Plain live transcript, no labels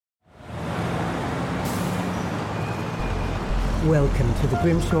Welcome to the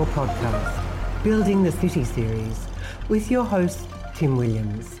Grimshaw Podcast, Building the City series, with your host, Tim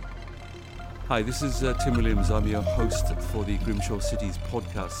Williams. Hi, this is Tim Williams. I'm your host for the Grimshaw Cities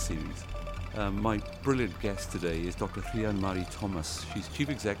podcast series. My brilliant guest today is Dr. Rhian Mari Thomas. She's Chief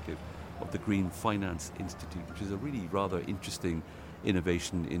Executive of the Green Finance Institute, which is a really rather interesting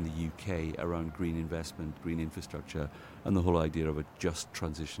innovation in the UK around green investment, green infrastructure, and the whole idea of a just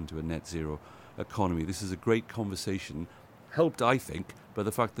transition to a net zero economy. This is a great conversation, helped, I think, by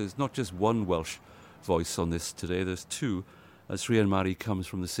the fact there's not just one Welsh voice on this today, there's two, as Rhian Mari comes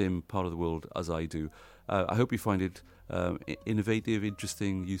from the same part of the world as I do. I hope you find it innovative,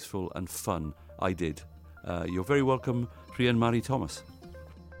 interesting, useful and fun. I did. You're very welcome, Rhian Mari Thomas.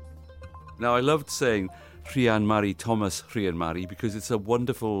 Now, I loved saying Rhian Mari Thomas, Rhian Mari, because it's a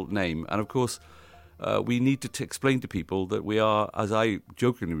wonderful name. And of course, we need to explain to people that we are, as I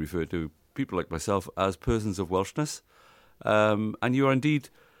jokingly refer to people like myself, as persons of Welshness. And you are indeed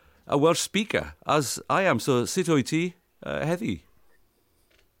a Welsh speaker, as I am. So, sut wyt ti, heddi?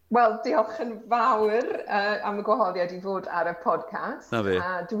 Wel, diolch yn fawr am y gwahoddiad I fod ar y podcast. Na fe.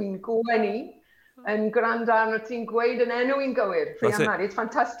 Dwi'n gwenu yn gwrando arno ti'n gweud yn enw i'n gywir, Rhian Mari. It's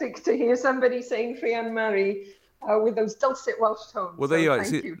fantastic to hear somebody saying Rhian Mari with those dulcet Welsh tones. Well, there you are.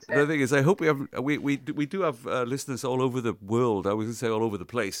 Thank you, Tim. The thing is, I hope we do have listeners all over the world. I was going to say all over the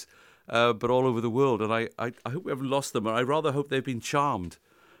place, but all over the world. And I hope we haven't lost them. I rather hope they've been charmed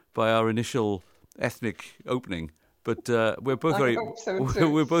by our initial ethnic opening. But we're both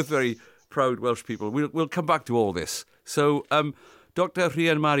we're both very proud Welsh people. We'll come back to all this. So, Dr.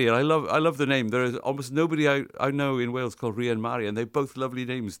 Rhian Mari, I love the name. There is almost nobody I know in Wales called Rhian Mari, and they're both lovely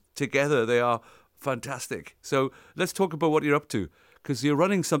names. Together, they are fantastic. So let's talk about what you're up to, because you're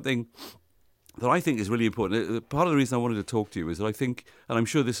running something that I think is really important. Part of the reason I wanted to talk to you is that I think, and I'm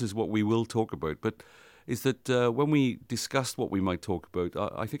sure this is what we will talk about, but is that when we discussed what we might talk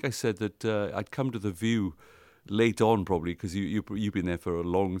about, I think I said that I'd come to the view late on, probably because you've been there for a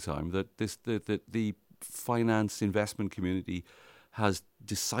long time, that the finance investment community has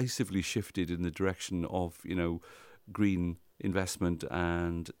decisively shifted in the direction of green investment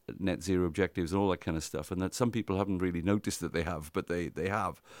and net zero objectives and all that kind of stuff, and that some people haven't really noticed that they have, but they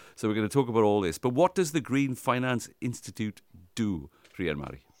have. So we're going to talk about all this. But what does the Green Finance Institute do, Rhian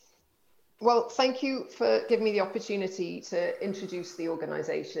Mari? Well, thank you for giving me the opportunity to introduce the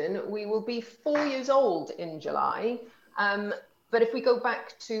organisation. We will be 4 years old in July, but if we go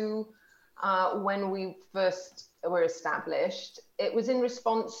back to when we first were established, it was in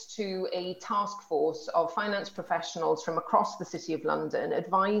response to a task force of finance professionals from across the City of London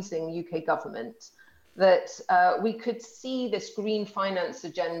advising UK government that we could see this green finance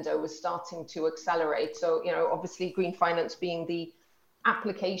agenda was starting to accelerate. So, obviously green finance being the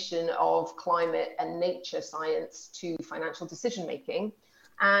application of climate and nature science to financial decision making.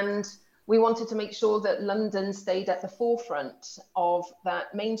 And we wanted to make sure that London stayed at the forefront of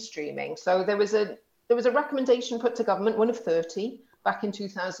that mainstreaming. So there was a recommendation put to government, one of 30, back in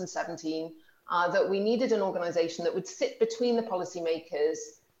 2017, that we needed an organisation that would sit between the policymakers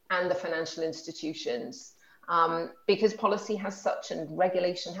and the financial institutions, because policy has and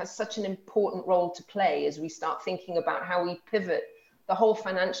regulation has such an important role to play as we start thinking about how we pivot the whole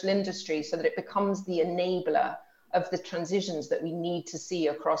financial industry so that it becomes the enabler of the transitions that we need to see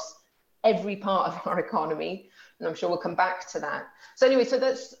across every part of our economy. And I'm sure we'll come back to that. So anyway,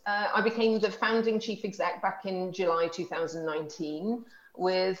 that's I became the founding chief exec back in July 2019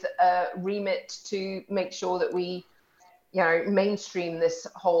 with a remit to make sure that we mainstream this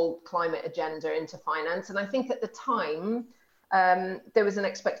whole climate agenda into finance. And I think at the time, there was an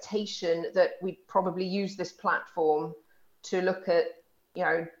expectation that we'd probably use this platform to look at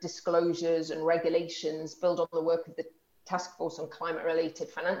disclosures and regulations, build on the work of the Task Force on Climate-Related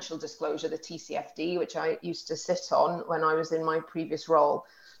Financial Disclosure, the TCFD, which I used to sit on when I was in my previous role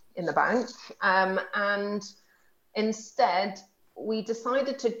in the bank. And instead, we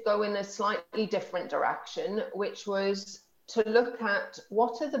decided to go in a slightly different direction, which was to look at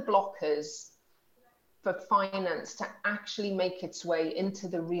what are the blockers for finance to actually make its way into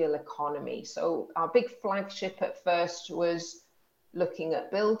the real economy. So our big flagship at first was looking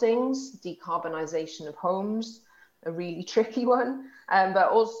at buildings, decarbonisation of homes, a really tricky one, but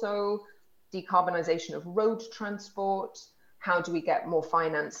also decarbonisation of road transport. How do we get more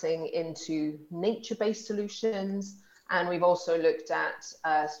financing into nature-based solutions? And we've also looked at,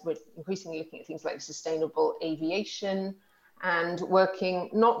 we're increasingly looking at things like sustainable aviation and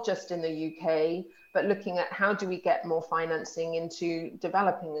working not just in the UK, but looking at how do we get more financing into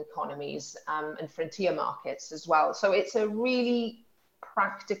developing economies and frontier markets as well. So it's a really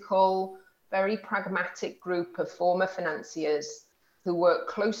practical, very pragmatic group of former financiers who work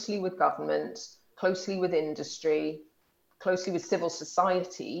closely with government, closely with industry, closely with civil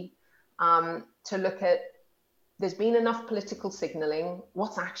society, to look at, there's been enough political signaling,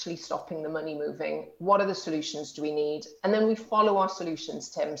 what's actually stopping the money moving, what are the solutions do we need? And then we follow our solutions,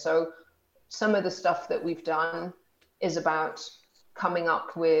 Tim. So some of the stuff that we've done is about coming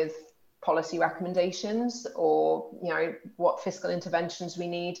up with policy recommendations or, what fiscal interventions we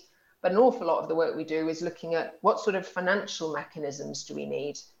need. But an awful lot of the work we do is looking at what sort of financial mechanisms do we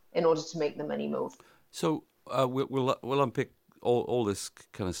need in order to make the money move. So we'll unpick all this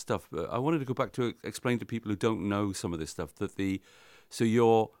kind of stuff. But I wanted to go back to explain to people who don't know some of this stuff that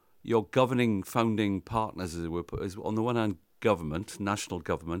your governing founding partners, as it were, is on the one hand government, national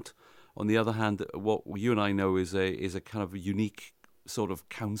government. On the other hand, what you and I know is a kind of a unique sort of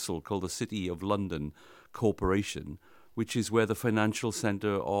council called the City of London Corporation, which is where the financial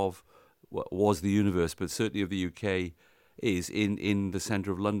centre of what was the universe, but certainly of the UK, is in the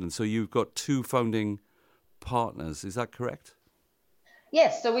centre of London. So you've got two founding partners. Is that correct?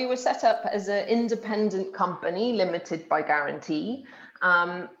 Yes, so we were set up as an independent company, limited by guarantee.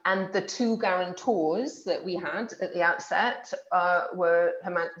 And the two guarantors that we had at the outset were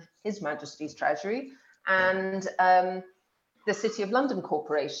His Majesty's Treasury and the City of London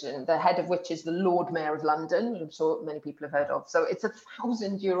Corporation, the head of which is the Lord Mayor of London, which I'm sure many people have heard of. So it's a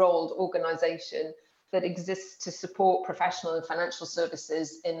 1,000-year-old organisation that exists to support professional and financial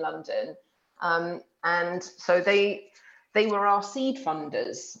services in London. And so they were our seed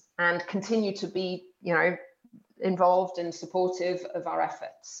funders and continue to be, involved and supportive of our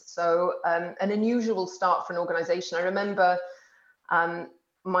efforts. So an unusual start for an organisation. I remember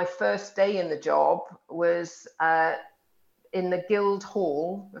my first day in the job was in the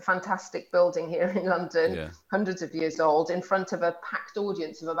Guildhall, a fantastic building here in London, hundreds of years old, in front of a packed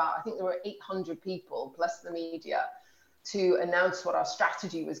audience of about, I think there were 800 people, plus the media, to announce what our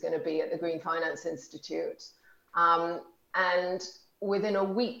strategy was going to be at the Green Finance Institute. And within a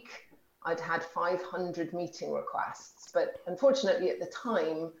week, I'd had 500 meeting requests. But unfortunately, at the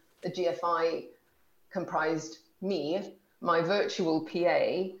time, the GFI comprised me, my virtual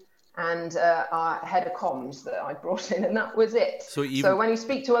PA, and our head of comms that I brought in, and that was it. So when you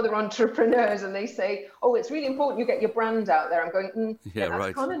speak to other entrepreneurs and they say, oh, it's really important you get your brand out there, I'm going,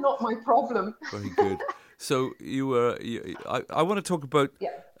 that's kind of not my problem. Very good. So I want to talk about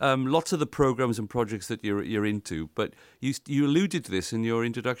lots of the programs and projects that you're into, but you alluded to this in your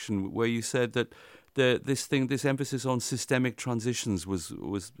introduction where you said that this emphasis on systemic transitions was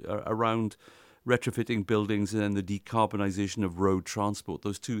around retrofitting buildings and then the decarbonisation of road transport.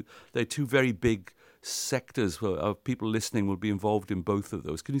 They're two very big sectors of people listening will be involved in both of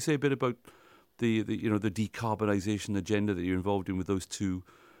those. Can you say a bit about the decarbonisation agenda that you're involved in with those two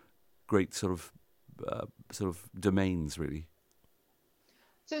great sort of domains, really?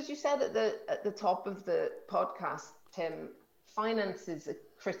 So as you said at the top of the podcast, Tim, finance is a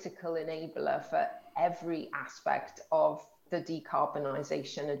critical enabler for every aspect of the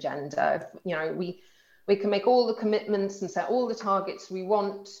decarbonisation agenda. We can make all the commitments and set all the targets we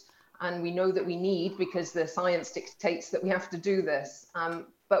want, and we know that we need because the science dictates that we have to do this.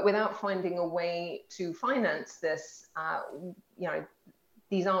 But without finding a way to finance this,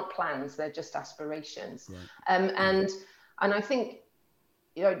 these aren't plans; they're just aspirations. Right. And I think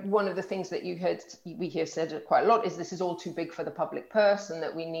one of the things that we hear said quite a lot is this is all too big for the public purse, and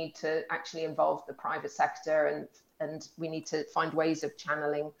that we need to actually involve the private sector and we need to find ways of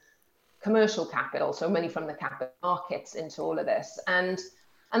channeling commercial capital, so money from the capital markets, into all of this. And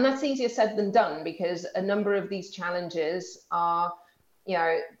that's easier said than done, because a number of these challenges are,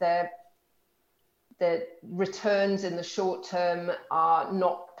 the returns in the short term are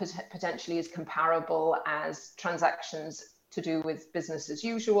not potentially as comparable as transactions to do with business as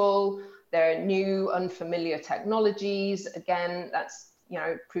usual. There are new, unfamiliar technologies. Again, that's,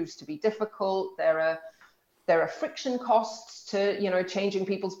 proves to be difficult. There are friction costs to, changing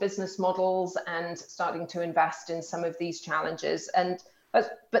people's business models and starting to invest in some of these challenges.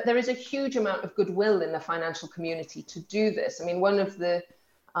 But there is a huge amount of goodwill in the financial community to do this. I mean, one of the,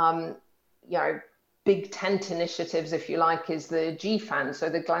 big tent initiatives, if you like, is the GFAN, so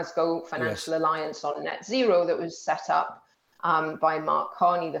the Glasgow Financial Alliance on Net Zero, that was set up by Mark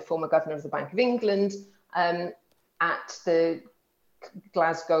Carney, the former governor of the Bank of England, at the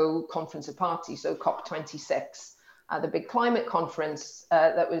Glasgow Conference of Parties, so COP26, the big climate conference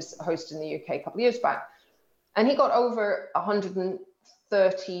that was hosted in the UK a couple of years back. And he got over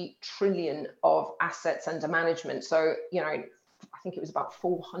 130 trillion of assets under management. So, I think it was about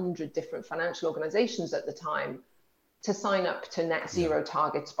 400 different financial organizations at the time to sign up to net zero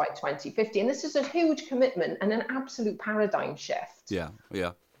targets by 2050. And this is a huge commitment and an absolute paradigm shift. Yeah.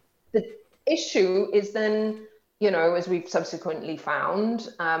 The issue is then, as we've subsequently found,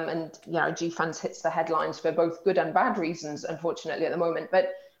 and GFANZ hits the headlines for both good and bad reasons, unfortunately, at the moment,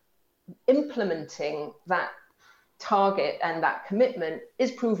 but implementing that target and that commitment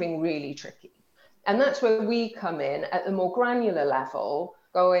is proving really tricky. And that's where we come in at the more granular level,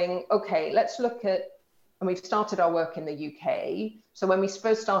 going, okay, let's look at, and we've started our work in the UK. So when we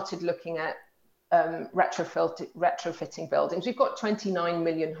first started looking at retrofitting buildings, we've got 29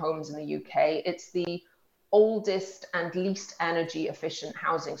 million homes in the UK. It's the oldest and least energy efficient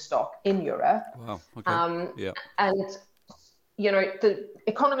housing stock in Europe. Wow. Okay. And the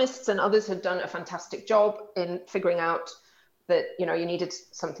economists and others have done a fantastic job in figuring out that you needed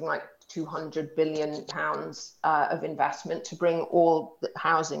something like £200 billion of investment to bring all the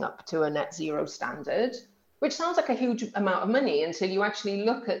housing up to a net zero standard, which sounds like a huge amount of money until you actually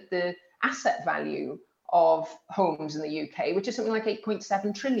look at the asset value of homes in the UK, which is something like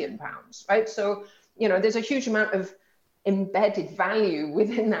 £8.7 trillion, right? So, there's a huge amount of embedded value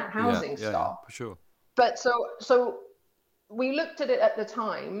within that housing stock. Yeah, for sure. But so we looked at it at the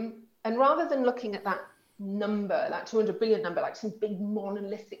time, and rather than looking at that number, that 200 billion number, like some big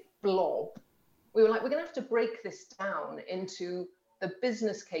monolithic blob, we were like, we're going to have to break this down into the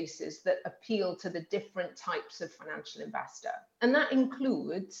business cases that appeal to the different types of financial investor. And that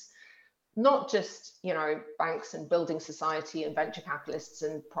includes not just, banks and building society and venture capitalists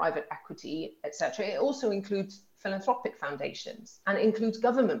and private equity, etc. It also includes philanthropic foundations, and it includes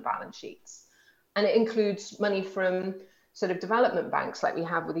government balance sheets, and it includes money from sort of development banks like we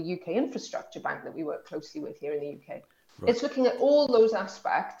have with the UK Infrastructure Bank that we work closely with here in the UK. Right. It's looking at all those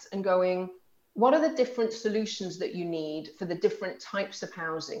aspects and going, what are the different solutions that you need for the different types of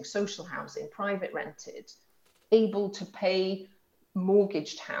housing, social housing, private rented, able to pay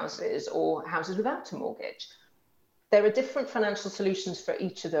mortgaged houses or houses without a mortgage? There are different financial solutions for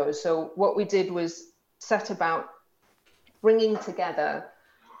each of those. So what we did was set about bringing together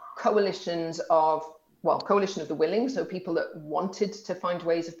coalition of the willing, so people that wanted to find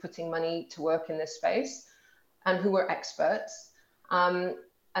ways of putting money to work in this space and who were experts. And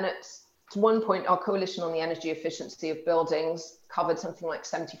at one point, our coalition on the energy efficiency of buildings covered something like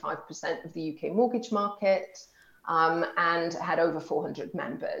 75% of the UK mortgage market, and had over 400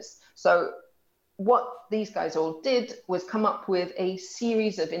 members. So what these guys all did was come up with a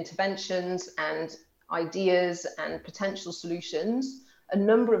series of interventions and ideas and potential solutions, a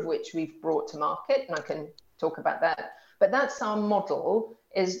number of which we've brought to market, and I can talk about that. But that's our model,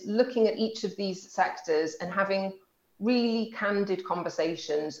 is looking at each of these sectors and having really candid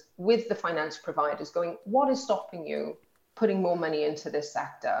conversations with the finance providers, going, what is stopping you putting more money into this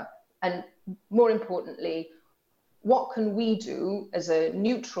sector? And more importantly, what can we do as a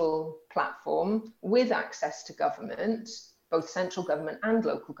neutral platform with access to government, both central government and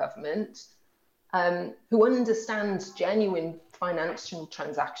local government, who understands genuine financial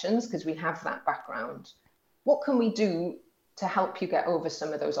transactions, because we have that background. What can we do to help you get over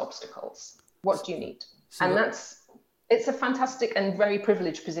some of those obstacles? What do you need? And it's a fantastic and very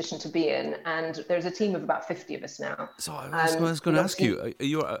privileged position to be in. And there's a team of about 50 of us now. So I was going to ask you,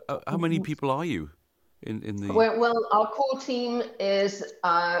 how many people are you in the... Well, our core team is,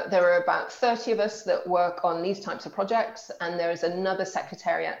 there are about 30 of us that work on these types of projects. And there is another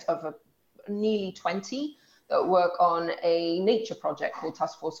secretariat of nearly 20 that work on a nature project called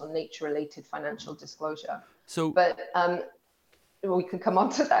Task Force on Nature-Related Financial Disclosure. So, but we could come on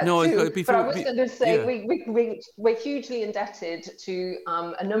to that too. But I was going to say we're hugely indebted to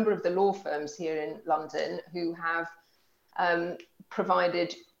a number of the law firms here in London who have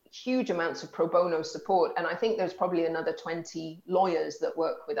provided huge amounts of pro bono support, and I think there's probably another 20 lawyers that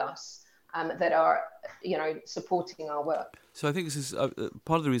work with us that are, supporting our work. So I think this is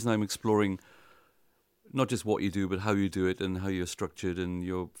part of the reason I'm exploring not just what you do, but how you do it and how you're structured and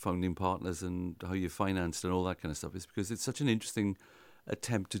your founding partners and how you're financed and all that kind of stuff, is because it's such an interesting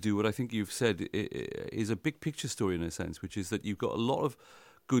attempt to do what I think you've said is a big picture story in a sense, which is that you've got a lot of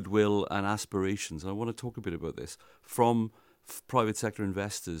goodwill and aspirations. And I want to talk a bit about this from private sector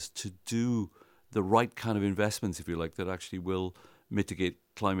investors to do the right kind of investments, if you like, that actually will mitigate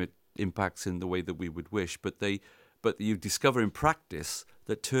climate impacts in the way that we would wish. But you discover in practice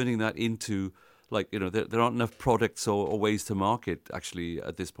that turning that into, there aren't enough products or ways to market actually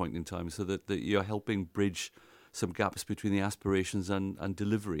at this point in time, so that you're helping bridge some gaps between the aspirations and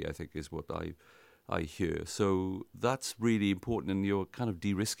delivery, I think, is what I hear. So that's really important, and you're kind of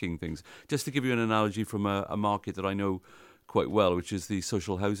de-risking things. Just to give you an analogy from a market that I know quite well, which is the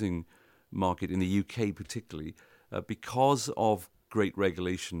social housing market in the UK particularly, because of great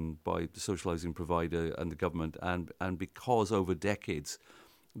regulation by the social housing provider and the government, and because over decades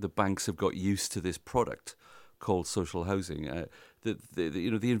the banks have got used to this product called social housing.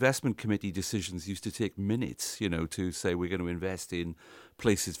 The investment committee decisions used to take minutes, to say we're going to invest in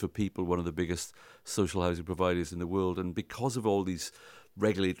places for people, one of the biggest social housing providers in the world. And because of all these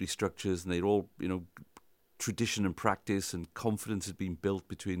regulatory structures, and they're all, tradition and practice, and confidence had been built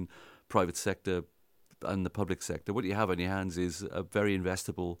between private sector and the public sector, what you have on your hands is a very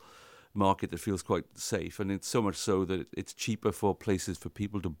investable market that feels quite safe. And it's so much so that it's cheaper for places for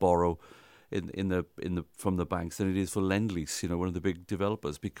people to borrow from the banks than it is for Lendlease, one of the big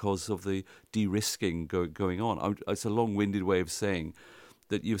developers, because of the de-risking going on. It's a long-winded way of saying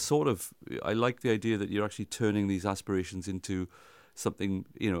that I like the idea that you're actually turning these aspirations into something,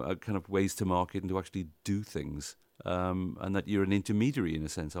 a kind of ways to market and to actually do things, and that you're an intermediary in a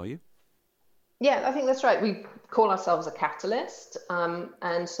sense, are you? Yeah, I think that's right. We call ourselves a catalyst,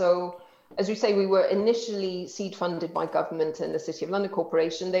 and so, as you say, we were initially seed funded by government and the City of London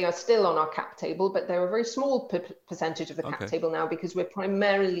Corporation. They are still on our cap table, but they're a very small percentage of the cap table now, because we're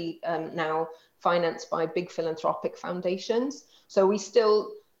primarily now financed by big philanthropic foundations. So we're still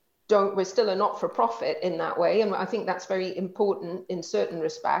a not-for-profit in that way. And I think that's very important in certain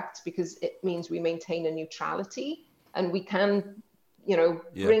respects, because it means we maintain a neutrality, and we can,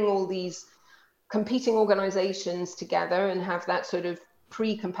 bring all these competing organizations together and have that sort of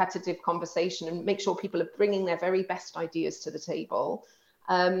pre-competitive conversation and make sure people are bringing their very best ideas to the table.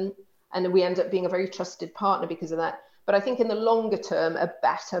 And we end up being a very trusted partner because of that. But I think in the longer term, a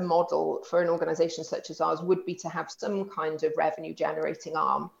better model for an organization such as ours would be to have some kind of revenue generating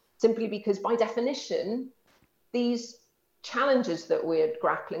arm, simply because by definition, these challenges that we're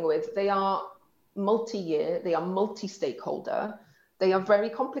grappling with, they are multi-year, they are multi-stakeholder, they are very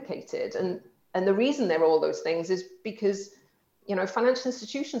complicated. And the reason they're all those things is because financial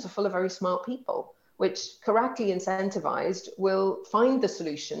institutions are full of very smart people, which correctly incentivized will find the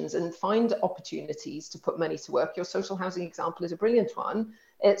solutions and find opportunities to put money to work. Your social housing example is a brilliant one.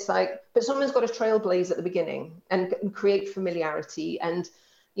 It's like, but someone's got to trailblaze at the beginning and create familiarity and,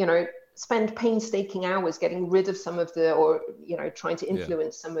 spend painstaking hours getting rid of some of trying to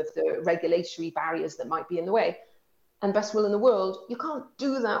influence some of the regulatory barriers that might be in the way. And best will in the world, you can't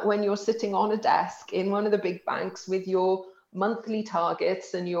do that when you're sitting on a desk in one of the big banks with your monthly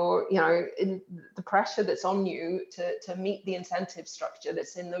targets and your, in the pressure that's on you to meet the incentive structure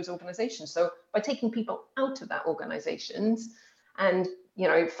that's in those organizations. So by taking people out of that organizations and,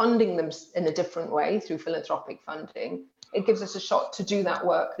 funding them in a different way through philanthropic funding, it gives us a shot to do that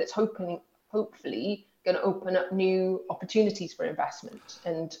work that's hopefully going to open up new opportunities for investment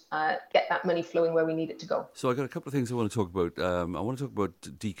and get that money flowing where we need it to go. So I got a couple of things I want to talk about. I want to talk about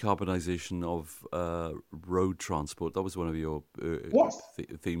decarbonisation of road transport. That was one of your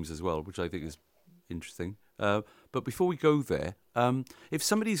themes as well, which I think is interesting. But before we go there, if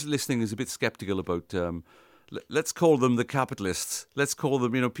somebody's listening is a bit sceptical about, let's call them the capitalists. Let's call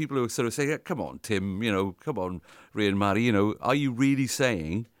them, people who sort of say, come on, Tim, come on, Ray and Mary, are you really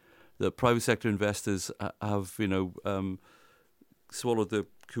saying that private sector investors have, swallowed the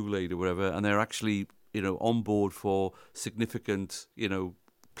Kool-Aid or whatever, and they're actually, on board for significant,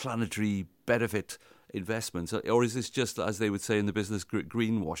 planetary benefit investments? Or is this just, as they would say in the business,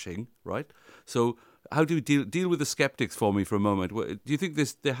 greenwashing, right? So how do we deal with the skeptics for me for a moment? Do you think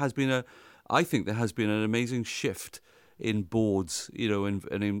I think there has been an amazing shift in boards,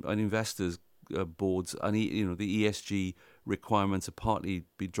 and investors' boards, and the ESG requirements are partly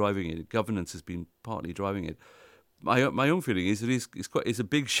be driving it. Governance has been partly driving it. My own feeling is it's a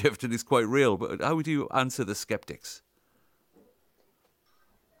big shift and it's quite real. But how would you answer the skeptics?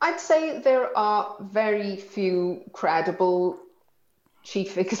 I'd say there are very few credible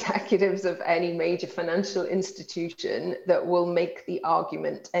chief executives of any major financial institution that will make the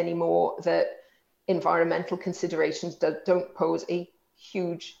argument anymore that environmental considerations don't pose a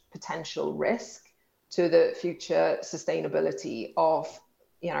huge potential risk to the future sustainability of,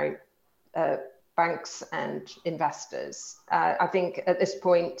 banks and investors. I think at this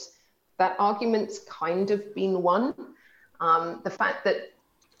point, that argument's kind of been won. The fact that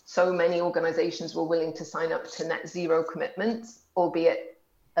so many organizations were willing to sign up to net zero commitments, albeit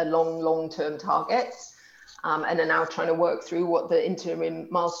a long-term targets, and are now trying to work through what the interim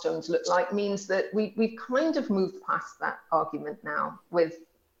milestones look like, means that we've kind of moved past that argument now with,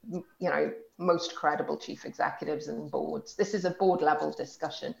 most credible chief executives and boards. This is a board level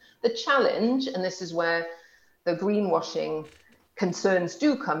discussion. The challenge, and this is where the greenwashing concerns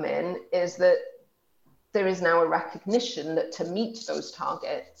do come in, is that there is now a recognition that to meet those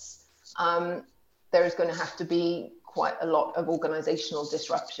targets, there is going to have to be quite a lot of organizational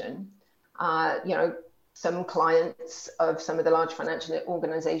disruption. Some clients of some of the large financial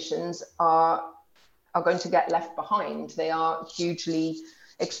organizations are going to get left behind. They are hugely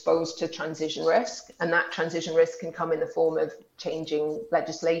exposed to transition risk, and that transition risk can come in the form of changing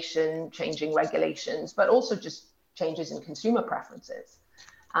legislation, changing regulations, but also just changes in consumer preferences.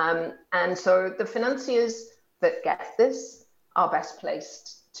 And so the financiers that get this are best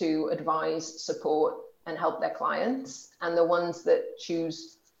placed to advise, support, and help their clients. And the ones that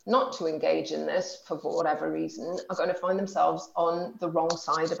choose not to engage in this for whatever reason are going to find themselves on the wrong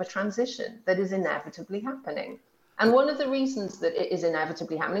side of a transition that is inevitably happening. And one of the reasons that it is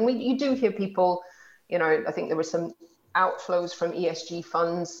inevitably happening, you do hear people, I think there were some outflows from ESG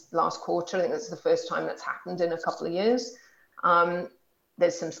funds last quarter. I think that's the first time that's happened in a couple of years.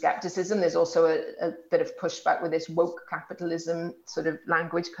 There's some skepticism. There's also a bit of pushback with this woke capitalism sort of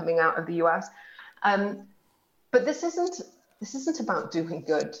language coming out of the US. But this isn't about doing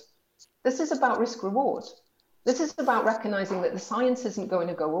good. This is about risk reward. This is about recognizing that the science isn't going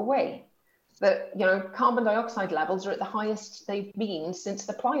to go away. That, carbon dioxide levels are at the highest they've been since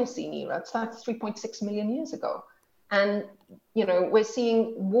the Pliocene era. So that's 3.6 million years ago. And, we're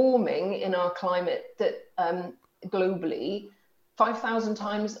seeing warming in our climate that globally 5,000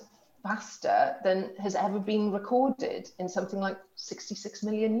 times faster than has ever been recorded in something like 66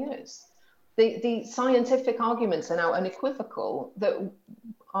 million years. The scientific arguments are now unequivocal that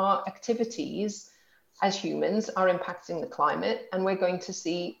our activities as humans are impacting the climate, and we're going to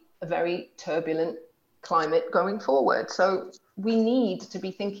see a very turbulent climate going forward. So we need to be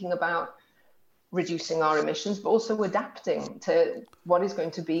thinking about reducing our emissions, but also adapting to what is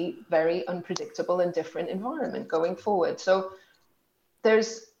going to be very unpredictable and different environment going forward. So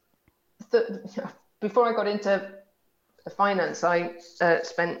before I got into finance, I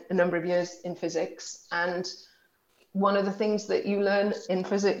spent a number of years in physics, and one of the things that you learn in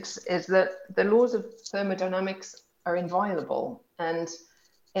physics is that the laws of thermodynamics are inviolable, and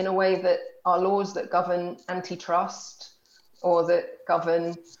in a way that our laws that govern antitrust or that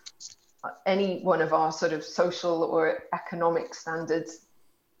govern any one of our sort of social or economic standards,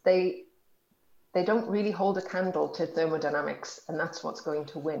 they don't really hold a candle to thermodynamics, and that's what's going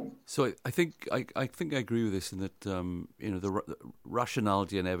to win. So I think I agree with this in that the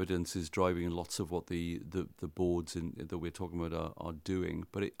rationality and evidence is driving lots of what the boards that we're talking about are doing.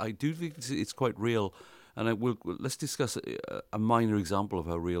 But I do think it's quite real, and let's discuss a minor example of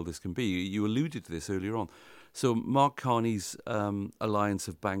how real this can be. You alluded to this earlier on. So Mark Carney's alliance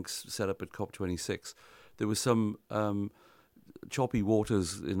of banks set up at COP26. There was some choppy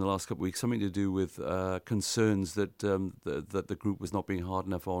waters in the last couple of weeks, something to do with concerns that the group was not being hard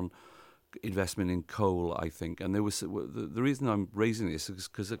enough on investment in coal, I think. And there was the reason I'm raising this is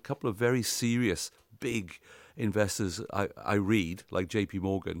because a couple of very serious, big investors I read, like JP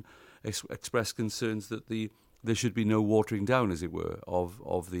Morgan, expressed concerns that there should be no watering down, as it were,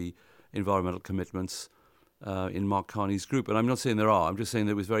 of the environmental commitments in Mark Carney's group. And I'm not saying there are. I'm just saying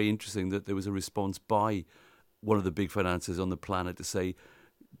that it was very interesting that there was a response by one of the big financiers on the planet to say,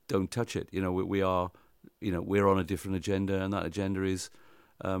 don't touch it. We are, we're on a different agenda, and that agenda is,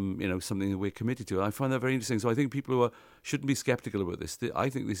 something that we're committed to. And I find that very interesting. So I think people who shouldn't be skeptical about this. I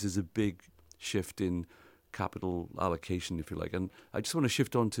think this is a big shift in capital allocation, if you like. And I just want to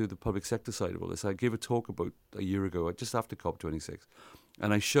shift on to the public sector side of all this. I gave a talk about a year ago, just after COP26,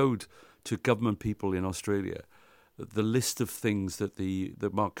 and I showed to government people in Australia the list of things that the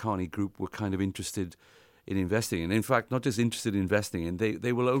Mark Carney group were kind of interested in investing in. In fact, not just interested in investing in,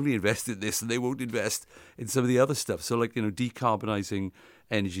 they will only invest in this, and they won't invest in some of the other stuff. So like, decarbonising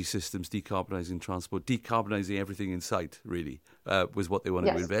energy systems, decarbonising transport, decarbonising everything in sight, really, was what they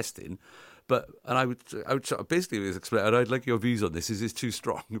wanted to invest in. And I would basically explain, and I'd like your views on this. Is this too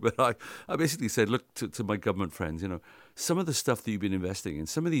strong? But I basically said, look, to my government friends, some of the stuff that you've been investing in,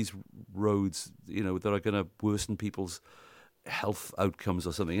 some of these roads, that are going to worsen people's health outcomes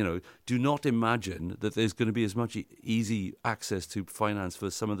or something, do not imagine that there's going to be as much easy access to finance for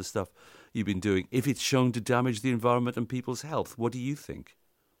some of the stuff you've been doing if it's shown to damage the environment and people's health. What do you think?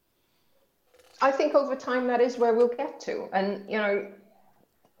 I think over time that is where we'll get to. And,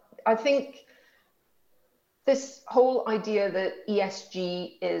 I think this whole idea that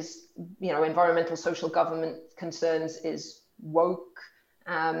ESG is, environmental social government concerns is woke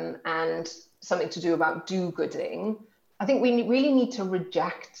and something to do about do-gooding. I think we really need to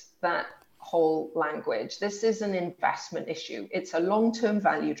reject that whole language. This is an investment issue. It's a long-term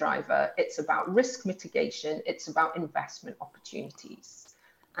value driver. It's about risk mitigation. It's about investment opportunities.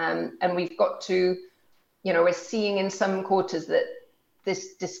 And we've got to, we're seeing in some quarters that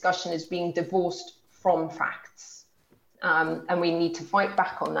this discussion is being divorced from facts. And we need to fight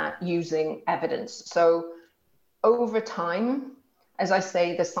back on that using evidence. So over time, as I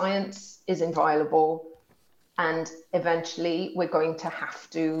say, the science is inviolable, and eventually we're going to have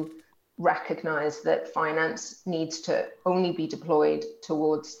to recognize that finance needs to only be deployed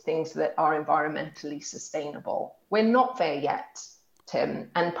towards things that are environmentally sustainable. We're not there yet,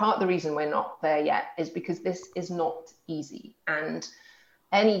 Tim. And part of the reason we're not there yet is because this is not easy. And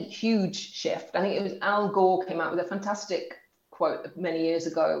any huge shift, I think it was Al Gore came out with a fantastic quote many years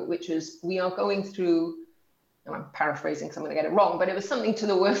ago, which was, we are going through, and I'm paraphrasing because I'm going to get it wrong, but it was something to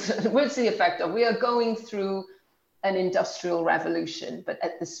the words to the effect of, we are going through an industrial revolution, but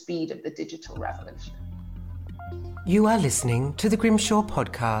at the speed of the digital revolution. You are listening to the Grimshaw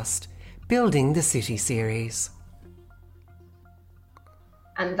podcast, Building the City series.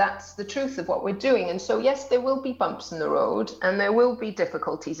 And that's the truth of what we're doing. And so, yes, there will be bumps in the road and there will be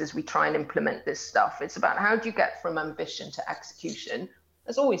difficulties as we try and implement this stuff. It's about how do you get from ambition to execution.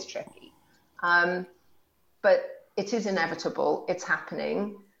 It's always tricky. But it is inevitable. It's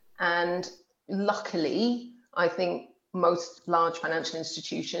happening. And luckily, I think most large financial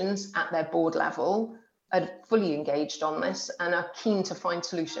institutions at their board level are fully engaged on this and are keen to find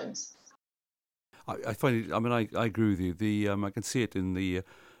solutions. I find it, I agree with you. I can see it in the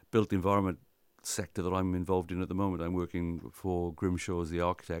built environment sector that I'm involved in at the moment. I'm working for Grimshaw as the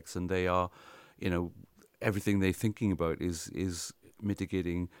architects, and they are, everything they're thinking about is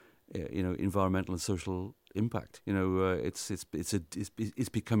mitigating, environmental and social impact. It's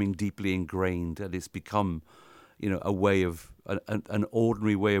becoming deeply ingrained, and it's become, a way of an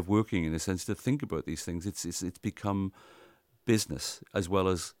ordinary way of working, in a sense, to think about these things. It's become business as well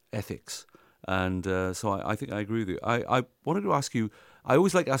as ethics. And so I think I agree with you. I wanted to ask you, I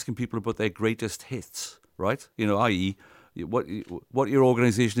always like asking people about their greatest hits, right? I.e., what your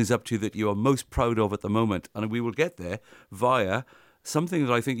organization is up to that you are most proud of at the moment. And we will get there via something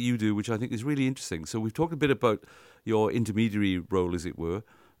that I think you do, which I think is really interesting. So we've talked a bit about your intermediary role, as it were.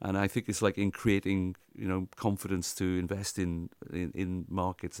 And I think it's like in creating, confidence to invest in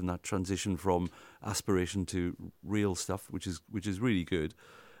markets, and that transition from aspiration to real stuff, which is really good.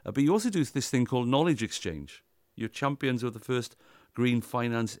 But you also do this thing called knowledge exchange. You're champions of the first Green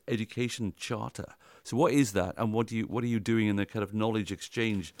Finance Education Charter. So what is that, and what are you doing in the kind of knowledge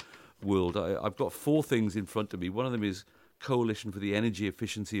exchange world? I've got 4 things in front of me. One of them is Coalition for the Energy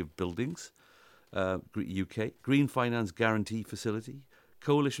Efficiency of Buildings, UK, Green Finance Guarantee Facility,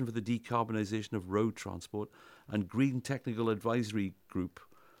 Coalition for the Decarbonisation of Road Transport, and Green Technical Advisory Group.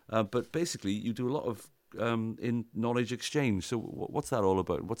 But basically, you do a lot of in knowledge exchange. So what's that all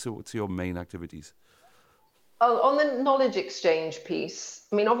about? What's your main activities? On the knowledge exchange piece,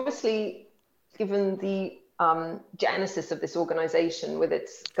 obviously, given the genesis of this organisation with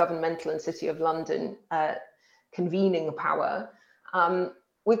its governmental and City of London convening power,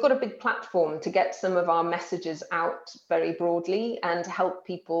 we've got a big platform to get some of our messages out very broadly and help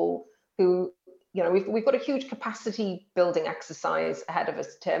people who, we've got a huge capacity building exercise ahead of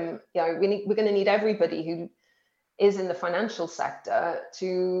us, Tim. We're going to need everybody who is in the financial sector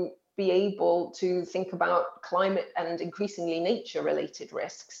to be able to think about climate and increasingly nature-related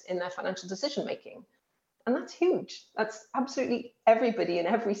risks in their financial decision-making. And that's huge. That's absolutely everybody in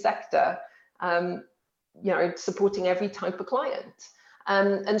every sector, supporting every type of client.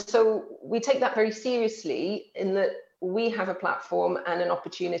 And so we take that very seriously in that we have a platform and an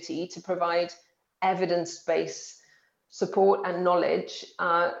opportunity to provide evidence-based support and knowledge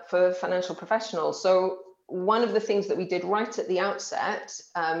for financial professionals. So one of the things that we did right at the outset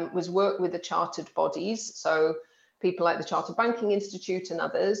was work with the chartered bodies, so people like the Chartered Banking Institute and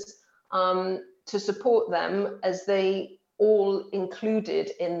others, to support them as they all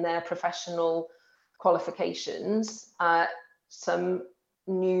included in their professional qualifications some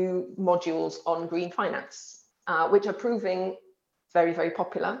new modules on green finance, which are proving very, very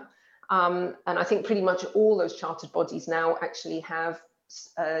popular. And I think pretty much all those chartered bodies now actually have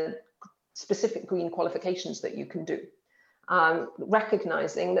specific green qualifications that you can do,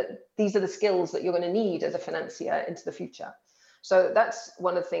 recognizing that these are the skills that you're going to need as a financier into the future. So that's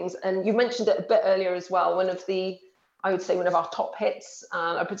one of the things. And you mentioned it a bit earlier as well. One of our top hits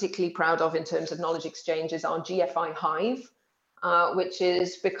I'm particularly proud of in terms of knowledge exchange is our GFI Hive, which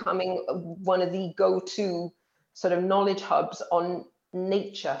is becoming one of the go-to sort of knowledge hubs on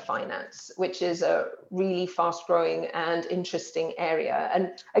nature finance, which is a really fast-growing and interesting area.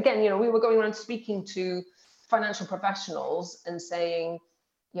 And again, we were going around speaking to financial professionals and saying,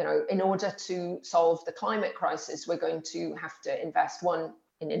 in order to solve the climate crisis, we're going to have to invest, one,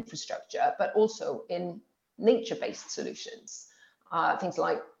 in infrastructure, but also in nature-based solutions. Things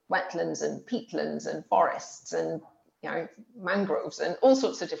like, wetlands and peatlands and forests and mangroves and all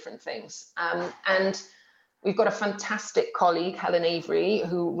sorts of different things. And we've got a fantastic colleague, Helen Avery,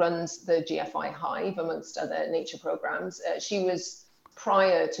 who runs the GFI Hive, amongst other nature programs. She was,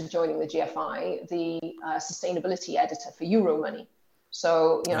 prior to joining the GFI, the sustainability editor for Euromoney.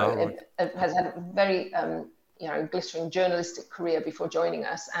 So, it has had a very, glittering journalistic career before joining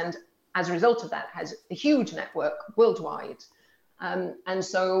us. And as a result of that, has a huge network worldwide. And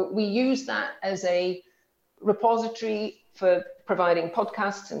so we use that as a repository for providing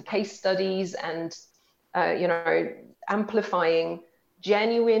podcasts and case studies and amplifying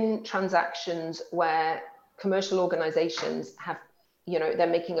genuine transactions where commercial organizations have, they're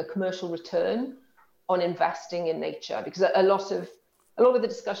making a commercial return on investing in nature, because a lot of the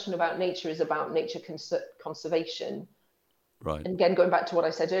discussion about nature is about nature conservation. Right. And again, going back to what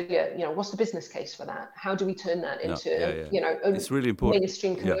I said earlier, what's the business case for that? How do we turn that into, it's really important.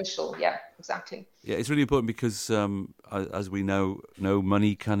 Mainstream commercial? Yeah, exactly. Yeah, it's really important because, as we know,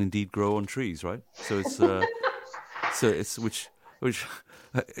 money can indeed grow on trees, right? So it's which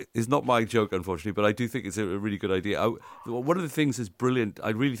is not my joke, unfortunately, but I do think it's a really good idea. One of the things that's brilliant,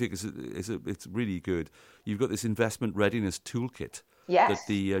 I really think it's really good. You've got this investment readiness toolkit that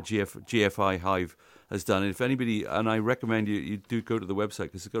the GFI Hive has done. And if anybody, and I recommend you do go to the website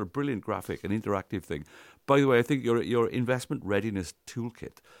because it's got a brilliant graphic, an interactive thing. By the way, I think your investment readiness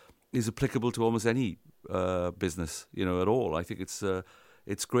toolkit is applicable to almost any business, at all. I think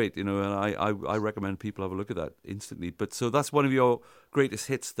it's great, and I recommend people have a look at that instantly. But so that's one of your greatest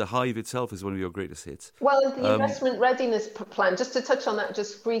hits. The Hive itself is one of your greatest hits. Well, the investment readiness plan, just to touch on that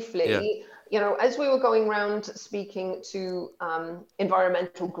just briefly, as we were going around speaking to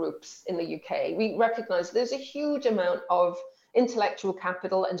environmental groups in the UK, we recognized there's a huge amount of intellectual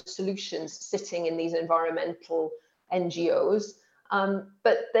capital and solutions sitting in these environmental NGOs,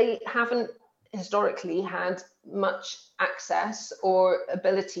 but they haven't historically had much access or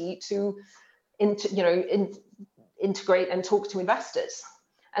ability to integrate and talk to investors.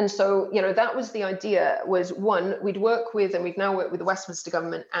 And so, that was the idea, was one, we'd work with, and we've now worked with the Westminster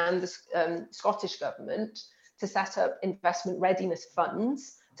government and the Scottish government to set up investment readiness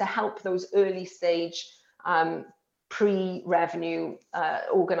funds to help those early stage pre-revenue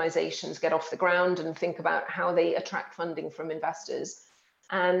organizations get off the ground and think about how they attract funding from investors.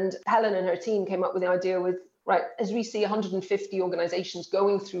 And Helen and her team came up with the idea with, right, as we see 150 organizations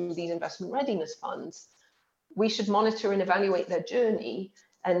going through these investment readiness funds, we should monitor and evaluate their journey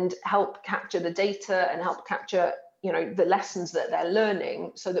and help capture the data and help capture, the lessons that they're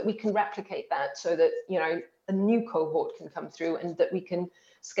learning so that we can replicate that, so that, a new cohort can come through and that we can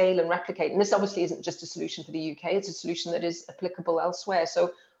scale and replicate. And this obviously isn't just a solution for the UK, it's a solution that is applicable elsewhere.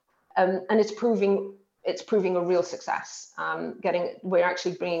 So, and it's proving a real success. We're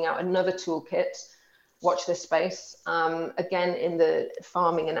actually bringing out another toolkit, watch this space, again in the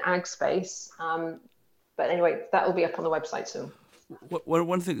farming and ag space. But anyway, that will be up on the website soon.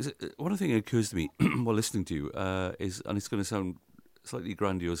 One thing that occurs to me while listening to you is, and it's going to sound slightly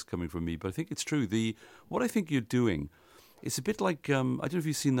grandiose coming from me, but I think it's true. What I think you're doing, it's a bit like, I don't know if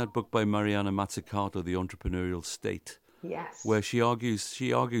you've seen that book by Mariana Mazzucato, The Entrepreneurial State. Yes. Where she argues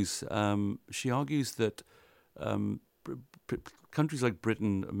that countries like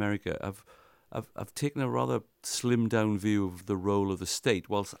Britain, America have taken a rather slimmed down view of the role of the state,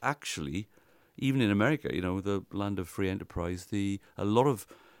 whilst actually, even in America, the land of free enterprise, a lot of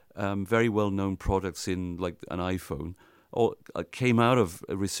very well-known products in like an iPhone came out of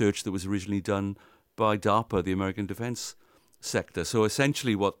a research that was originally done by DARPA, the American defense sector. So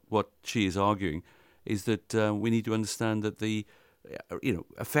essentially what she is arguing is that we need to understand that the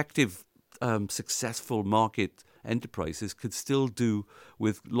effective, successful market enterprises could still do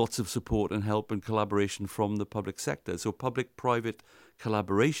with lots of support and help and collaboration from the public sector. So public-private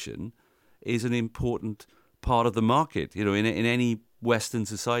collaboration is an important part of the market, in any Western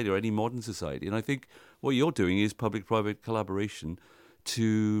society or any modern society. And I think what you're doing is public-private collaboration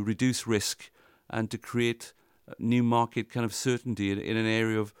to reduce risk and to create new market kind of certainty in an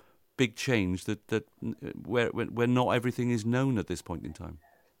area of big change where not everything is known at this point in time.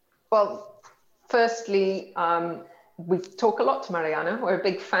 Well, firstly, we talk a lot to Mariana. We're a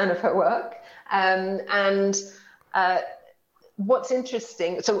big fan of her work. And what's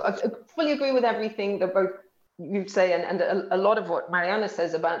interesting, so I fully agree with everything that both you say and a lot of what Mariana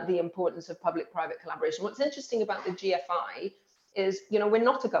says about the importance of public-private collaboration. What's interesting about the GFI is, we're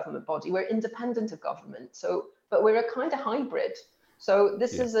not a government body, we're independent of government. But we're a kind of hybrid. So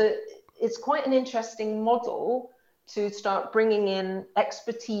this it's quite an interesting model to start bringing in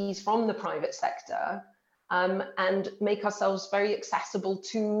expertise from the private sector and make ourselves very accessible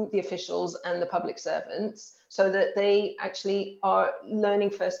to the officials and the public servants so that they actually are learning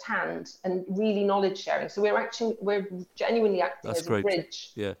firsthand and really knowledge sharing. So we're genuinely acting That's as great. a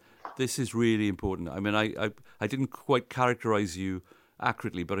bridge. Yeah, this is really important. I mean, I didn't quite characterize you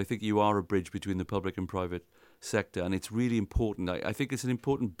accurately, but I think you are a bridge between the public and private sector, and it's really important. I think it's an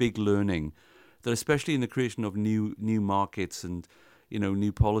important big learning that, especially in the creation of new markets and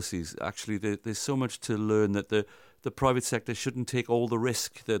new policies, actually there's so much to learn that the private sector shouldn't take all the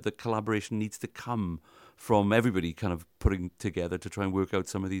risk. That the collaboration needs to come from everybody kind of putting together to try and work out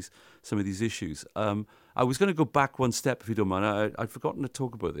some of these issues. I was going to go back one step, if you don't mind. I'd forgotten to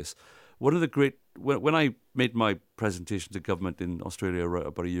talk about this. One of the great, when I made my presentation to government in Australia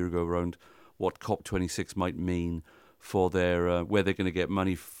about a year ago around what COP26 might mean for their where they're going to get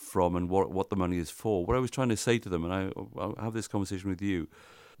money from and what the money is for, what I was trying to say to them, and I'll have this conversation with you,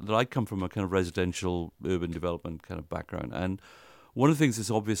 that I come from a kind of residential urban development kind of background, and one of the things that's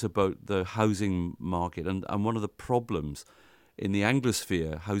obvious about the housing market and one of the problems in the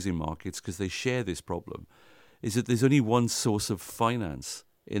Anglosphere housing markets, because they share this problem, is that there's only one source of finance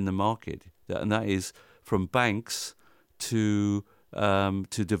in the market, and that is from banks to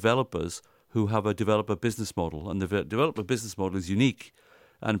developers who have a developer business model. And the developer business model is unique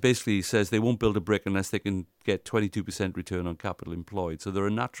and basically says they won't build a brick unless they can get 22% return on capital employed. So there are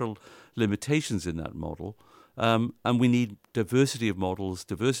natural limitations in that model. And we need diversity of models,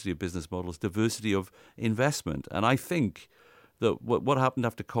 diversity of business models, diversity of investment. And I think that what happened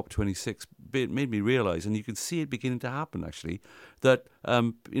after COP26 made me realize, and you can see it beginning to happen actually, that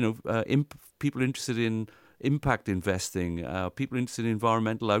people interested in impact investing, people interested in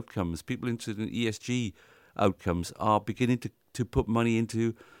environmental outcomes, people interested in ESG outcomes are beginning to put money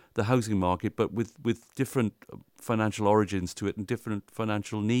into the housing market, but with different financial origins to it and different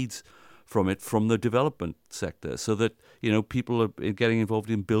financial needs from it from the development sector, so that people are getting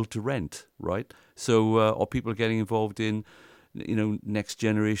involved in build to rent, right? So or people are getting involved in next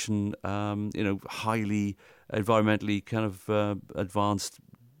generation highly environmentally kind of advanced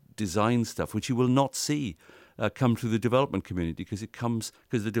design stuff, which you will not see come through the development community, because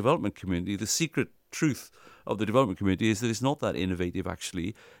the development community, the secret truth of the development community is that it's not that innovative.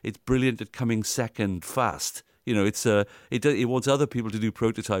 Actually, it's brilliant at coming second fast. It wants other people to do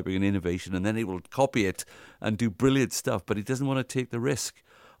prototyping and innovation, and then it will copy it and do brilliant stuff. But it doesn't want to take the risk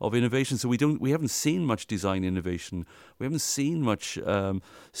of innovation. So we haven't seen much design innovation. We haven't seen much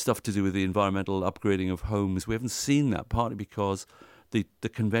stuff to do with the environmental upgrading of homes. We haven't seen that, partly because the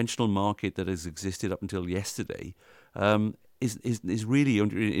conventional market that has existed up until yesterday is really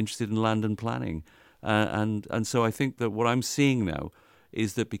interested in land and planning. And so I think that what I'm seeing now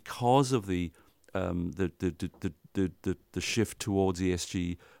is that because of the shift towards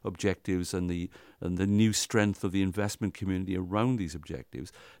ESG objectives and the new strength of the investment community around these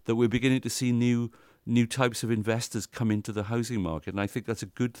objectives, that we're beginning to see new types of investors come into the housing market, and I think that's a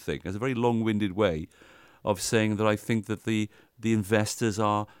good thing. It's a very long-winded way of saying that I think that the investors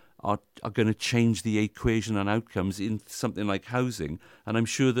are going to change the equation and outcomes in something like housing, and I'm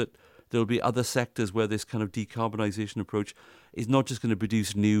sure that there'll be other sectors where this kind of decarbonisation approach is not just going to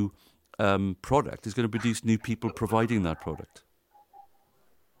produce new product, is going to produce new people providing that product.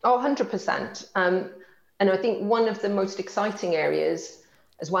 Oh, 100%. And I think one of the most exciting areas,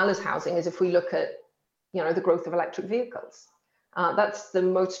 as well as housing, is if we look at, the growth of electric vehicles. That's the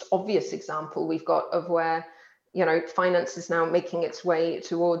most obvious example we've got of where, finance is now making its way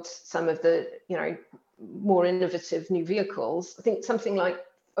towards some of the, more innovative new vehicles. I think something like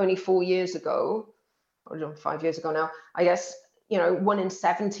only 4 years ago, or 5 years ago now, I guess, 1 in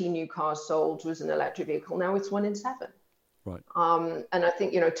 70 new cars sold was an electric vehicle. Now it's 1 in 7. Right. And I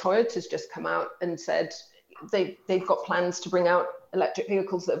think, Toyota's just come out and said they've got plans to bring out electric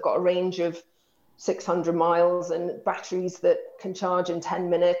vehicles that have got a range of 600 miles and batteries that can charge in 10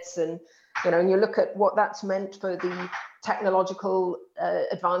 minutes. And, and you look at what that's meant for the technological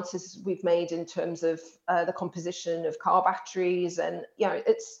advances we've made in terms of the composition of car batteries. And,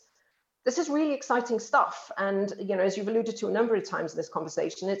 this is really exciting stuff. And, as you've alluded to a number of times in this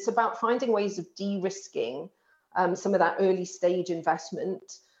conversation, it's about finding ways of de-risking some of that early stage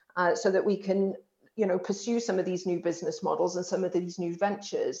investment so that we can, pursue some of these new business models and some of these new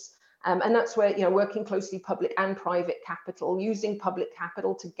ventures. And that's where, working closely public and private capital, using public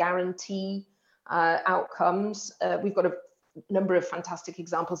capital to guarantee outcomes. We've got a number of fantastic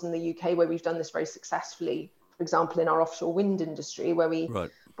examples in the UK where we've done this very successfully. For example, in our offshore wind industry, where we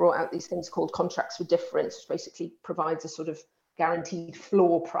brought out these things called contracts for difference, which basically provides a sort of guaranteed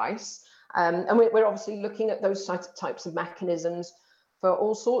floor price. And we're obviously looking at those types of mechanisms for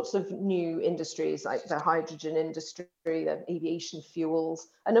all sorts of new industries like the hydrogen industry, the aviation fuels,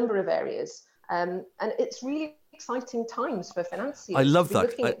 a number of areas. And it's really exciting times for I financiers to love be that.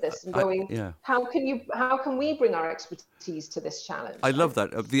 looking at this and going, Yeah. how can we bring our expertise to this challenge? I love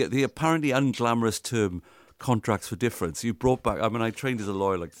that. The apparently unglamorous term contracts for difference. You brought back, I mean, I trained as a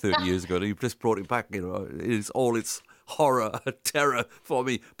lawyer like 30 years ago, and you've just brought it back, it's all its horror, terror for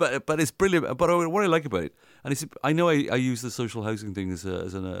me. But it's brilliant. But what I like about it, and I know I use the social housing thing as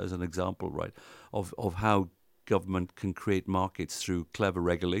an example, right, of how government can create markets through clever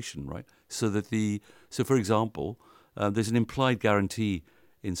regulation, right? So for example, there's an implied guarantee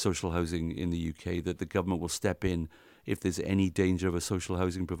in social housing in the UK that the government will step in if there's any danger of a social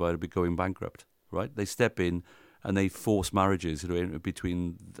housing provider going bankrupt, right? They step in and they force marriages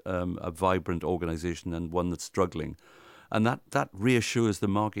between a vibrant organisation and one that's struggling. And that reassures the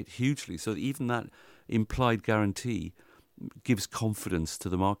market hugely. So even that implied guarantee gives confidence to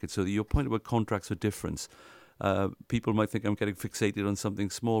the market. So your point about contracts for difference, people might think I'm getting fixated on something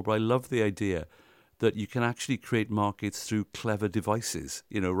small, but I love the idea that you can actually create markets through clever devices,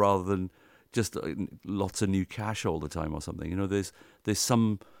 rather than just lots of new cash all the time or something. There's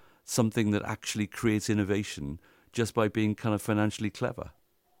something that actually creates innovation just by being kind of financially clever.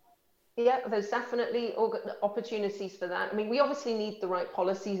 Yeah, there's definitely opportunities for that. I mean, we obviously need the right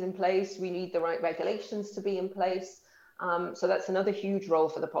policies in place. We need the right regulations to be in place. So that's another huge role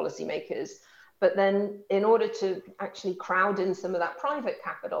for the policymakers. But then in order to actually crowd in some of that private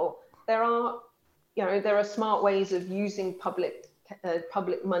capital, there are smart ways of using public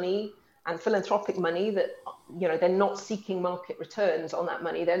money and philanthropic money that, they're not seeking market returns on that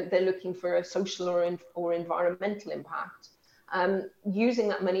money. They're looking for a social or environmental impact. Using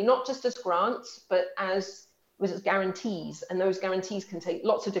that money, not just as grants, but as guarantees. And those guarantees can take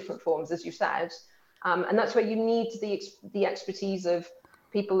lots of different forms, as you said. And that's where you need the expertise of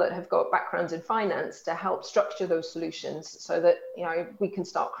people that have got backgrounds in finance to help structure those solutions so that, we can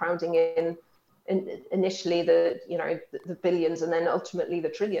start crowding in initially the billions and then ultimately the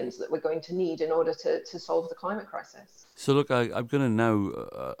trillions that we're going to need in order to solve the climate crisis. So look, I'm going to now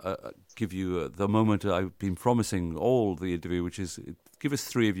give you the moment I've been promising all the interview, which is give us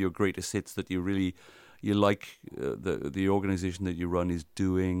 3 of your greatest hits that you like the organisation that you run is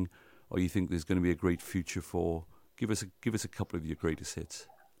doing, or you think there's going to be a great future for. Give us a couple of your greatest hits.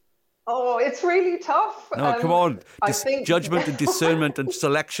 Oh, it's really tough. No, come on. I think judgment and discernment and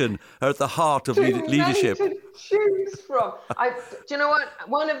selection are at the heart of leadership. To choose from. Do you know what?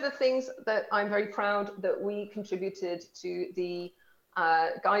 One of the things that I'm very proud that we contributed to the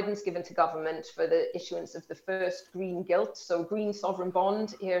guidance given to government for the issuance of the first green gilt, so green sovereign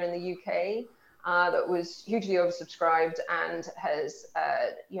bond here in the UK, that was hugely oversubscribed and has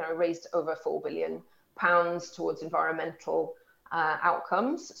raised over £4 billion towards environmental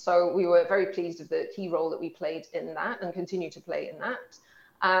outcomes. So we were very pleased with the key role that we played in that and continue to play in that.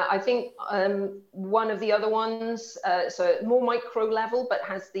 I think one of the other ones, so more micro level, but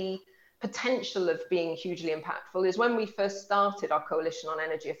has the potential of being hugely impactful, is when we first started our coalition on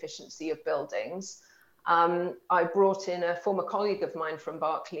energy efficiency of buildings. I brought in a former colleague of mine from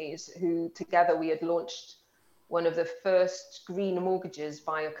Barclays, who together we had launched one of the first green mortgages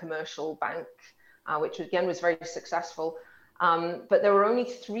by a commercial bank, which again was very successful. But there were only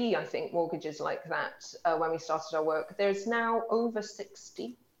 3, I think, mortgages like that when we started our work. There's now over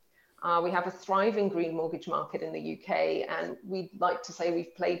 60. We have a thriving green mortgage market in the UK, and we'd like to say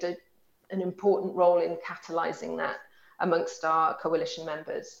we've played an important role in catalysing that amongst our coalition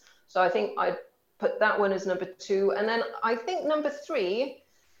members. So I think I'd put that one as number 2. And then I think number 3,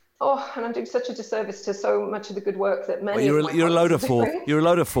 and I'm doing such a disservice to so much of the good work that many you're allowed a 4th. You're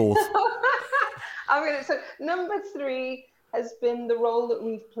allowed a 4th. So number 3 has been the role that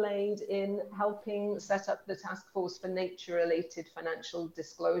we've played in helping set up the Task Force for Nature-Related Financial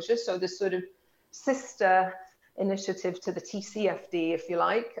Disclosure. So this sort of sister initiative to the TCFD, if you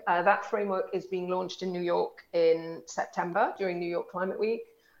like. That framework is being launched in New York in September during New York Climate Week.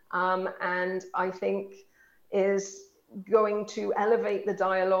 And I think is going to elevate the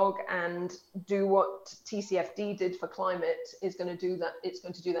dialogue and do what TCFD did for climate is going to do that. It's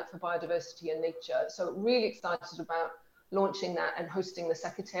going to do that for biodiversity and nature. So really excited about launching that and hosting the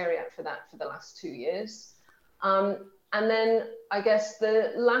secretariat for that for the last 2 years. And then I guess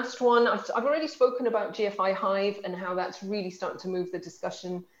the last one, I've already spoken about GFI Hive and how that's really starting to move the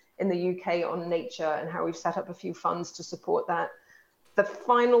discussion in the UK on nature and how we've set up a few funds to support that. The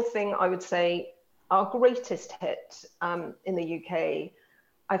final thing I would say, our greatest hit in the UK,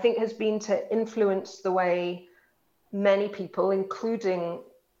 I think has been to influence the way many people, including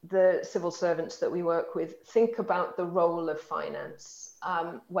the civil servants that we work with, think about the role of finance.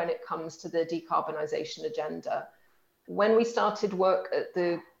 when it comes to the decarbonisation agenda. When we started work at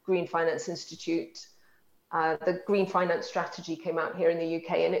the Green Finance Institute, the Green Finance Strategy came out here in the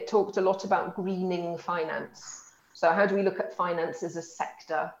UK, and it talked a lot about greening finance. So how do we look at finance as a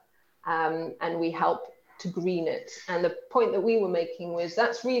sector, and we help to green it? And the point that we were making was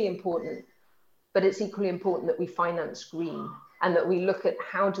that's really important, but it's equally important that we finance green, and that we look at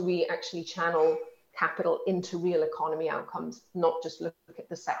how do we actually channel capital into real economy outcomes, not just look at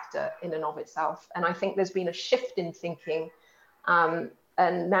the sector in and of itself. And I think there's been a shift in thinking,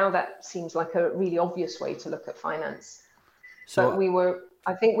 and now that seems like a really obvious way to look at finance. So but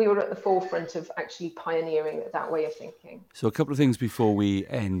I think we were at the forefront of actually pioneering that way of thinking. So a couple of things before we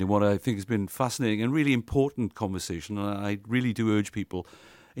end, and what I think has been fascinating and really important conversation, and I really do urge people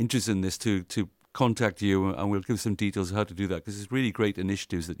interested in this to contact you, and we'll give some details of how to do that, because it's really great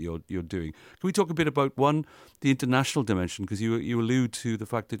initiatives that you're doing. Can we talk a bit about, one, the international dimension? Because you allude to the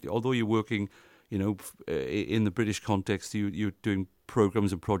fact that although you're working, in the British context, you're doing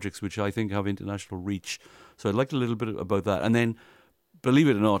programs and projects which I think have international reach. So I'd like a little bit about that. And then, believe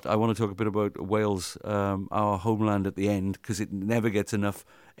it or not, I want to talk a bit about Wales, our homeland, at the end, because it never gets enough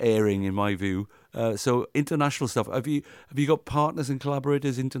airing, in my view. So international stuff. Have you got partners and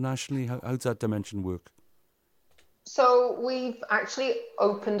collaborators internationally? How's that dimension work? So we've actually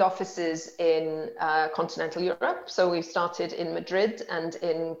opened offices in continental Europe. So we've started in Madrid and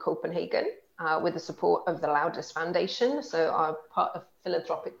in Copenhagen with the support of the Loudest Foundation. So our part of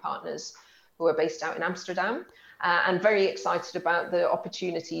philanthropic partners who are based out in Amsterdam. And very excited about the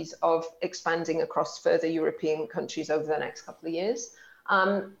opportunities of expanding across further European countries over the next couple of years.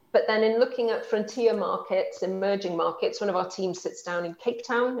 But then in looking at frontier markets, emerging markets, one of our teams sits down in Cape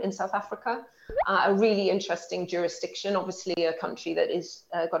Town in South Africa, a really interesting jurisdiction, obviously a country that is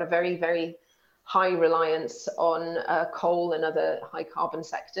got a very, very high reliance on coal and other high carbon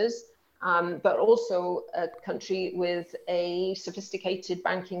sectors, but also a country with a sophisticated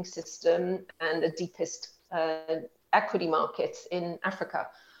banking system and the deepest equity markets in Africa.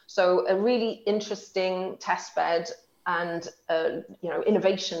 So a really interesting test bed and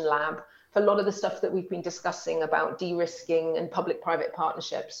innovation lab for a lot of the stuff that we've been discussing about de-risking and public-private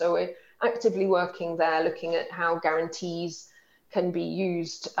partnerships. So we're actively working there, looking at how guarantees can be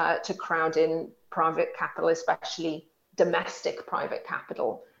used to crowd in private capital, especially domestic private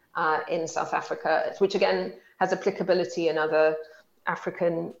capital in South Africa, which again has applicability in other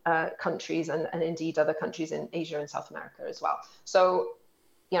African countries and indeed other countries in Asia and South America as well. So,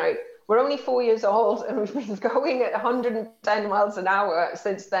 we're only 4 years old and we've been going at 110 miles an hour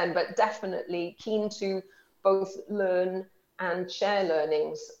since then, but definitely keen to both learn and share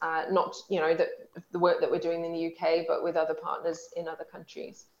learnings, not, the work that we're doing in the UK, but with other partners in other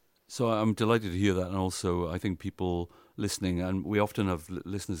countries. So I'm delighted to hear that. And also, I think people listening, and we often have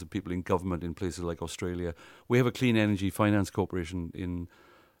listeners of people in government in places like Australia. We have a Clean Energy Finance Corporation in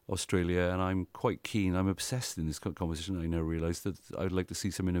Australia, and I'm quite keen. I'm obsessed in this conversation. I now realise that I'd like to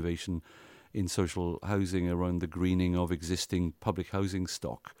see some innovation in social housing around the greening of existing public housing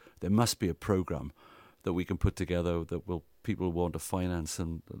stock. There must be a programme that we can put together that people want to finance,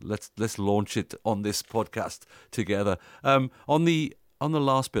 and let's launch it on this podcast together. On the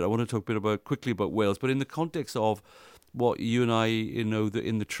last bit, I want to talk a bit quickly about Wales, but in the context of what you and I, in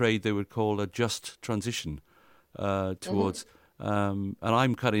the trade they would call a just transition towards. And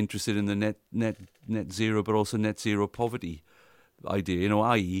I'm kind of interested in the net zero, but also net zero poverty idea.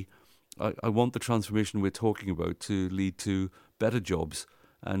 I.e., I want the transformation we're talking about to lead to better jobs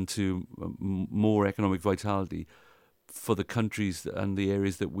and to more economic vitality for the countries and the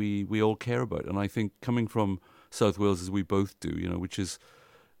areas that we all care about. And I think coming from South Wales, as we both do, which has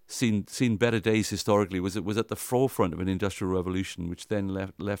seen better days historically, was at the forefront of an industrial revolution, which then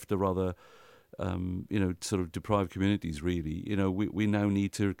left a rather sort of deprived communities, really. We now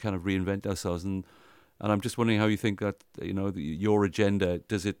need to kind of reinvent ourselves, and I'm just wondering how you think that, your agenda,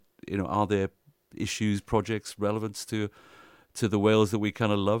 does it, are there issues, projects, relevance to the Wales that we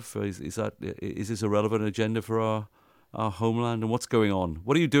kind of love? Is this a relevant agenda for our homeland, and what's going on?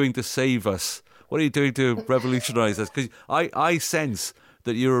 What are you doing to save us? What are you doing to revolutionise us? Because I sense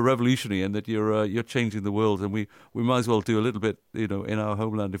that you're a revolutionary and that you're changing the world, and we might as well do a little bit, in our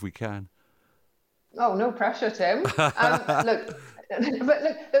homeland if we can. Oh, no pressure, Tim. Look,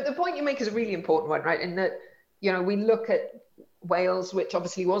 the point you make is a really important one, right? In that, we look at Wales, which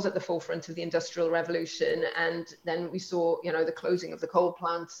obviously was at the forefront of the Industrial Revolution, and then we saw, the closing of the coal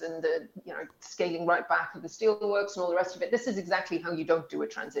plants and the, scaling right back of the steelworks and all the rest of it. This is exactly how you don't do a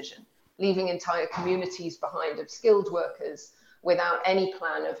transition, leaving entire communities behind of skilled workers without any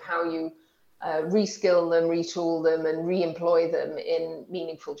plan of how you reskill them, retool them, and re-employ them in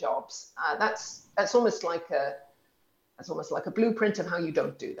meaningful jobs. That's almost like a blueprint of how you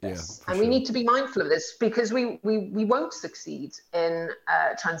don't do this. And we need to be mindful of this, because we won't succeed in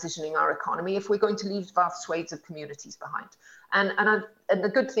transitioning our economy if we're going to leave vast swathes of communities behind. And the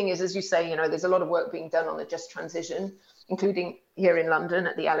good thing is, as you say, there's a lot of work being done on the just transition, including here in London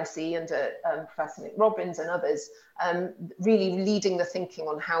at the LSE and Professor Nick Robbins and others, really leading the thinking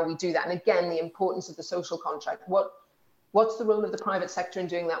on how we do that. And again, the importance of the social contract. What's the role of the private sector in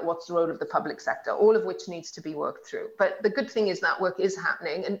doing that? What's the role of the public sector? All of which needs to be worked through. But the good thing is that work is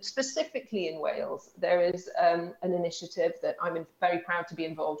happening. And specifically in Wales, there is an initiative that I'm very proud to be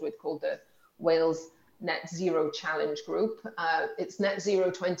involved with called the Wales Net Zero Challenge Group. It's Net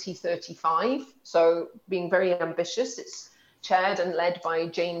Zero 2035. So being very ambitious. It's chaired and led by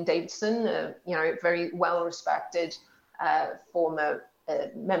Jane Davidson, a very well-respected former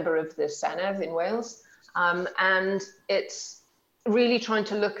member of the Senedd in Wales. And it's really trying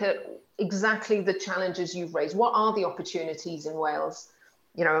to look at exactly the challenges you've raised. What are the opportunities in Wales?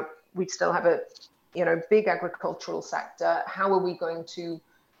 We still have a, big agricultural sector. How are we going to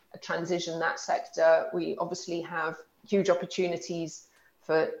transition that sector? We obviously have huge opportunities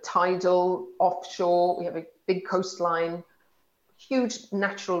for tidal, offshore. We have a big coastline, huge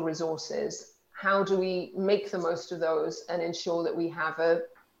natural resources. How do we make the most of those and ensure that we have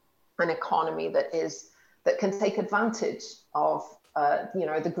an economy that can take advantage of,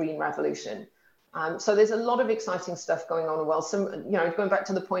 the green revolution? So there's a lot of exciting stuff going on in Wales. Going back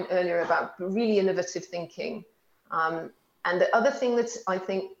to the point earlier about really innovative thinking. And the other thing that I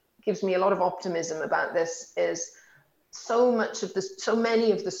think gives me a lot of optimism about this is so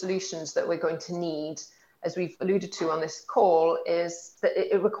many of the solutions that we're going to need, as we've alluded to on this call, is that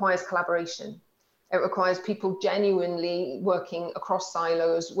it requires collaboration. It requires people genuinely working across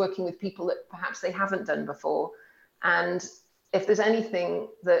silos, working with people that perhaps they haven't done before. And if there's anything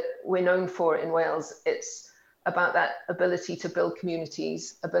that we're known for in Wales, it's about that ability to build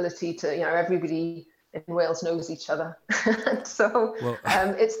communities, ability to, everybody in Wales knows each other. So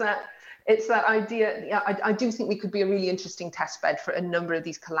it's that idea. Yeah, I do think we could be a really interesting test bed for a number of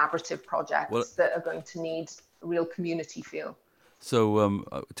these collaborative projects that are going to need a real community feel. So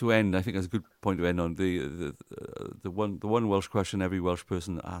to end, I think that's a good point to end on. The one Welsh question every Welsh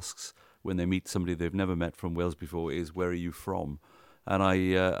person asks when they meet somebody they've never met from Wales before is, "Where are you from?" And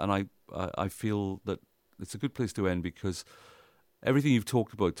I feel that it's a good place to end, because everything you've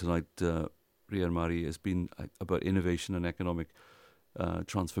talked about tonight, Rhian Mari, has been about innovation and economic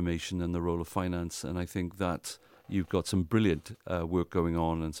transformation and the role of finance. And I think that you've got some brilliant work going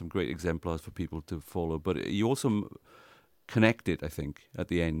on and some great exemplars for people to follow. But you also connected, I think, at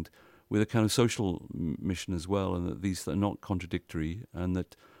the end with a kind of social mission as well, and that these are not contradictory, and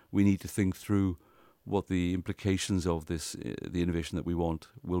that we need to think through what the implications of this, the innovation that we want,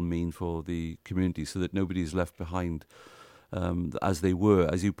 will mean for the community, so that nobody is left behind as they were.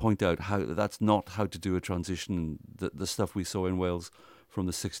 As you point out, that's not how to do a transition. The stuff we saw in Wales from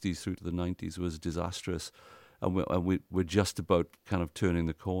the 60s through to the 90s was disastrous, and we're just about kind of turning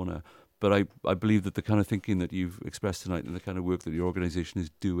the corner. But I believe that the kind of thinking that you've expressed tonight and the kind of work that your organisation is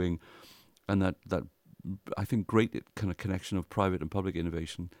doing, and that I think great kind of connection of private and public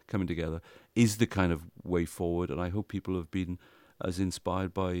innovation coming together, is the kind of way forward. And I hope people have been as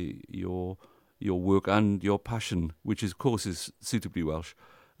inspired by your work and your passion, which of course is suitably Welsh,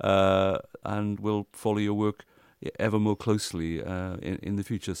 and will follow your work ever more closely in the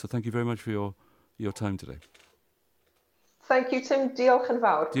future. So thank you very much for your time today. Thank you, Tim. Diolch yn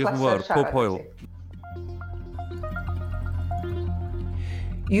fawr. Diolch yn fawr. Pob hwyl.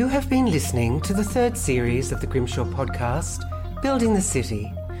 You have been listening to the third series of the Grimshaw podcast, Building the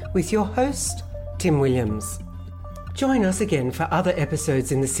City, with your host, Tim Williams. Join us again for other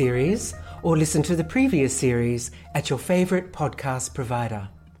episodes in the series, or listen to the previous series at your favourite podcast provider.